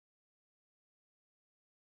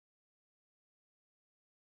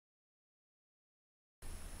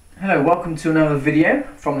Hello, welcome to another video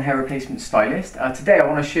from the Hair Replacement Stylist. Today I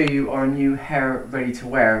want to show you our new hair ready to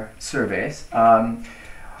wear service.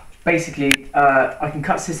 Basically, I can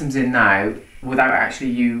cut systems in now without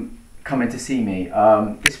actually you coming to see me.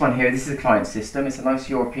 This one here, this is a client system. It's a nice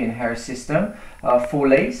European hair system, full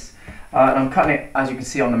lace. And I'm cutting it, as you can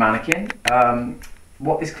see, on the mannequin.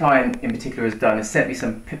 What this client in particular has done is sent me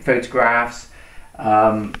some photographs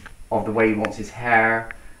of the way he wants his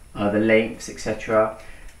hair, the lengths, etc.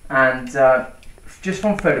 And just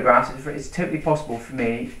from photographs, it's totally possible for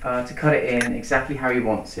me to cut it in exactly how he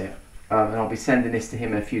wants it. And I'll be sending this to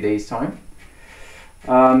him in a few days' time.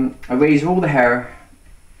 I razor all the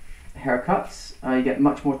haircuts. You get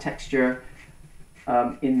much more texture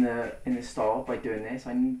in the style by doing this.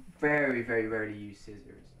 I very rarely use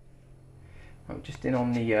scissors. I'm just in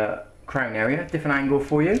on the crown area, different angle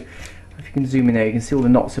for you. If you can zoom in there, you can see all the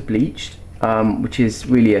knots are bleached. Which is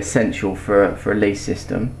really essential for a lace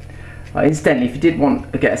system. Incidentally, if you did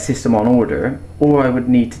want to get a system on order, all I would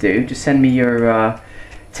need to do, just send me your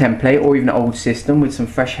template or even an old system with some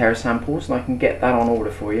fresh hair samples, and I can get that on order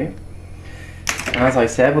for you. And as I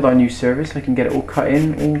said, with our new service, I can get it all cut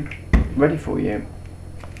in, all ready for you.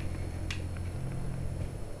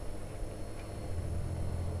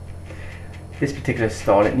 This particular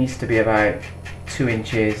style, it needs to be about 2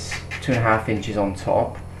 inches, 2.5 inches on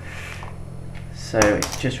top. So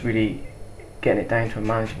it's just really getting it down to a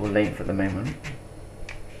manageable length at the moment.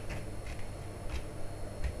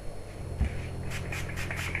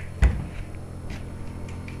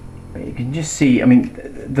 You can just see, I mean,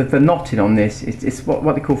 the knotting on this, it's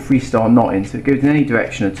what they call freestyle knotting, so it goes in any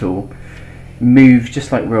direction at all, moves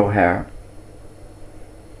just like real hair.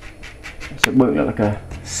 So it won't look like a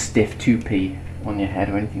stiff toupee on your head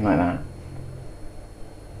or anything like that.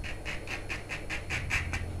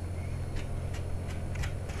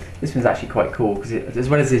 This one's actually quite cool because as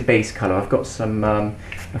well as this base colour, I've got some a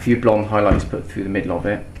few blonde highlights put through the middle of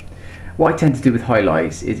it. What I tend to do with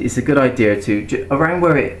highlights is it's a good idea to, around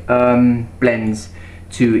where it blends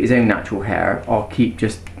to his own natural hair, I'll keep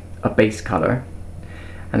just a base colour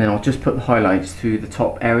and then I'll just put the highlights through the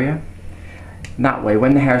top area. And that way,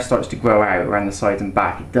 when the hair starts to grow out around the sides and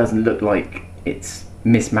back, it doesn't look like it's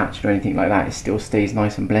mismatched or anything like that. It still stays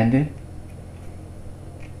nice and blended.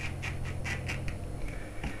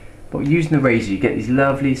 But using the razor, you get these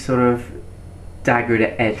lovely sort of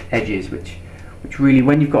daggered edges, which really,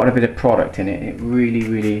 when you've got a bit of product in it, it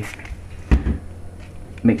really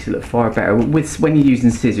makes it look far better. When you're using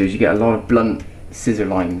scissors, you get a lot of blunt scissor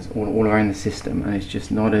lines all around the system, and it's just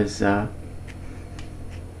not as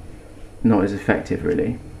effective,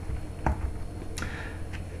 really.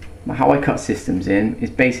 But how I cut systems in is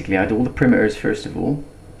basically I do all the perimeters first of all,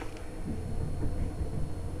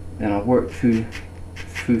 then I work through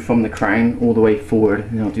from the crown all the way forward,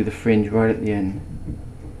 and I'll do the fringe right at the end.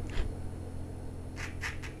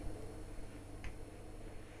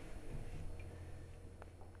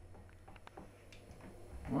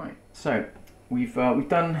 Right, so we've got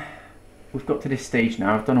to this stage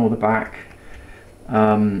now. I've done all the back,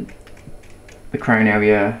 the crown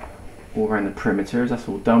area, all around the perimeters. That's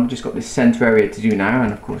all done. We've just got this center area to do now,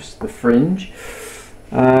 and of course the fringe.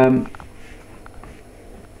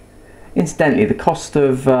 Incidentally, the cost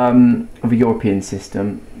of a European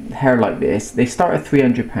system, hair like this, they start at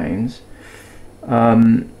 £300.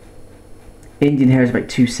 Indian hair is about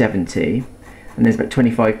 £270, and there's about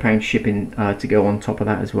 £25 shipping to go on top of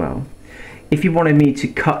that as well. If you wanted me to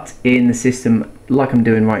cut in the system like I'm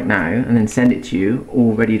doing right now and then send it to you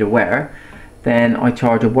all ready to wear, then I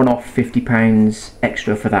charge a one-off £50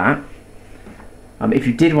 extra for that. If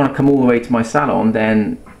you did want to come all the way to my salon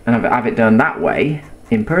then and have it done that way,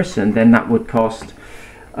 in person, then that would cost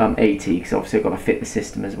 80, because obviously I've got to fit the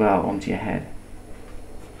system as well onto your head.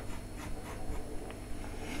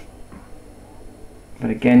 But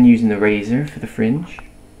again, using the razor for the fringe.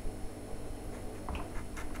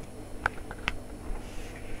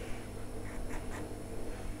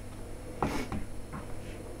 I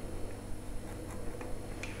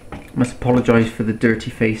must apologise for the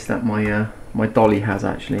dirty face that my dolly has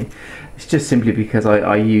actually. It's just simply because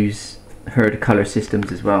I use her to colour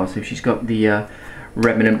systems as well, so she's got the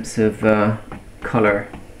remnants of colour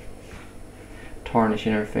tarnish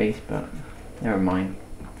in her face, but never mind,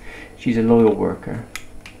 she's a loyal worker.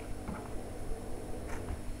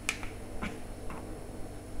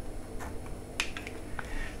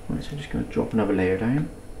 Right, so I'm just going to drop another layer down.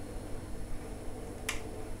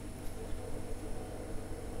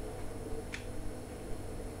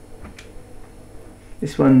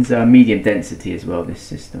 This one's medium density as well, this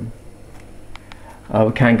system.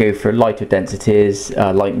 We can go for lighter densities,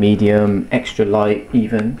 light medium, extra light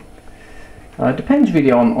even. Depends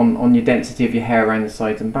really on your density of your hair around the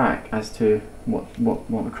sides and back as to what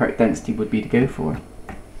the correct density would be to go for.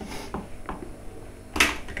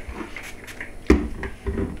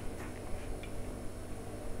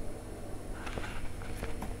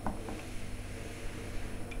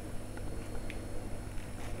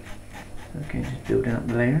 Okay, just building up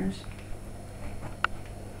the layers.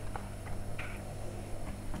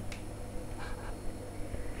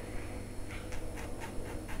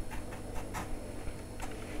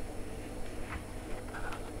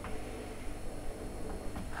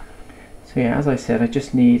 So yeah, as I said, I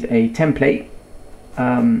just need a template.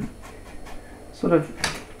 Sort of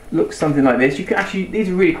looks something like this. You can actually, these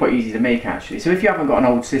are really quite easy to make actually. So if you haven't got an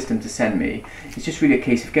old system to send me, it's just really a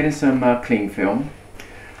case of getting some cling film,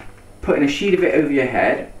 putting a sheet of it over your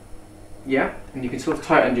head, yeah, and you can sort of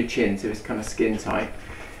tie it under your chin so it's kind of skin tight.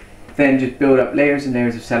 Then just build up layers and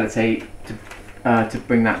layers of sellotape to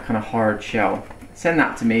bring that kind of hard shell. Send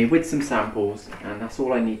that to me with some samples, and that's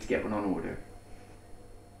all I need to get one on order.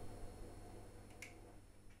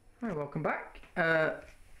 Hi, welcome back.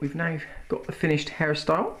 We've now got the finished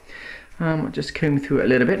hairstyle. I'll just comb through it a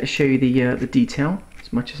little bit to show you the detail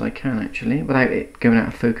as much as I can actually, without it going out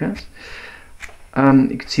of focus.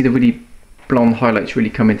 You can see the really blonde highlights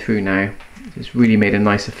really coming through now. It's really made a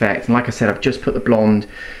nice effect. And like I said, I've just put the blonde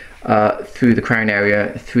through the crown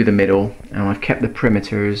area, through the middle, and I've kept the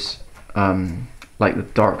perimeters like the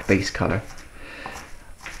dark base colour.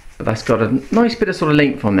 But that's got a nice bit of sort of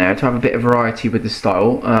length on there to have a bit of variety with the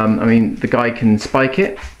style. I mean, the guy can spike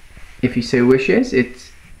it if he so wishes.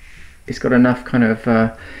 It's got enough kind of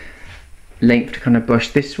length to kind of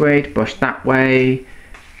brush this way, to brush that way.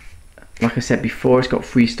 Like I said before, it's got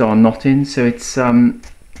freestyle knotting, so it's a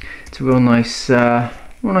real nice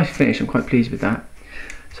finish. I'm quite pleased with that.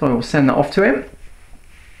 So I will send that off to him.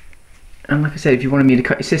 And like I said, if you wanted me to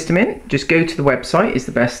cut your system in, just go to the website. It's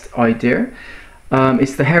the best idea.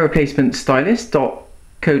 It's the hair replacement stylist.co.uk.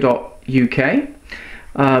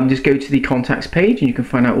 Just go to the contacts page and you can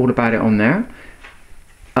find out all about it on there.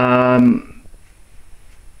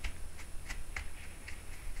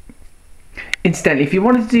 Incidentally, if you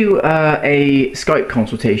wanted to do a Skype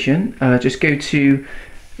consultation, just go to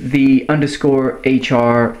the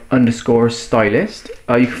 _HR_stylist.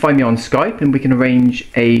 You can find me on Skype and we can arrange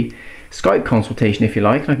a Skype consultation if you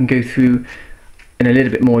like. And I can go through in a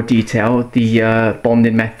little bit more detail the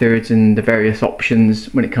bonding methods and the various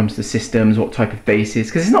options when it comes to systems, what type of bases,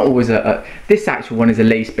 because it's not always this actual one is a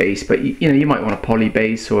lace base, but you know, you might want a poly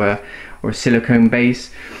base or a silicone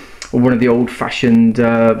base, or one of the old-fashioned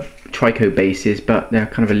tricoat bases, but they're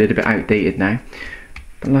kind of a little bit outdated now.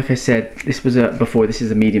 But like I said, this was before. This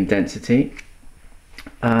is a medium density.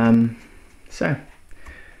 So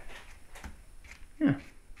yeah,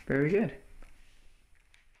 very good.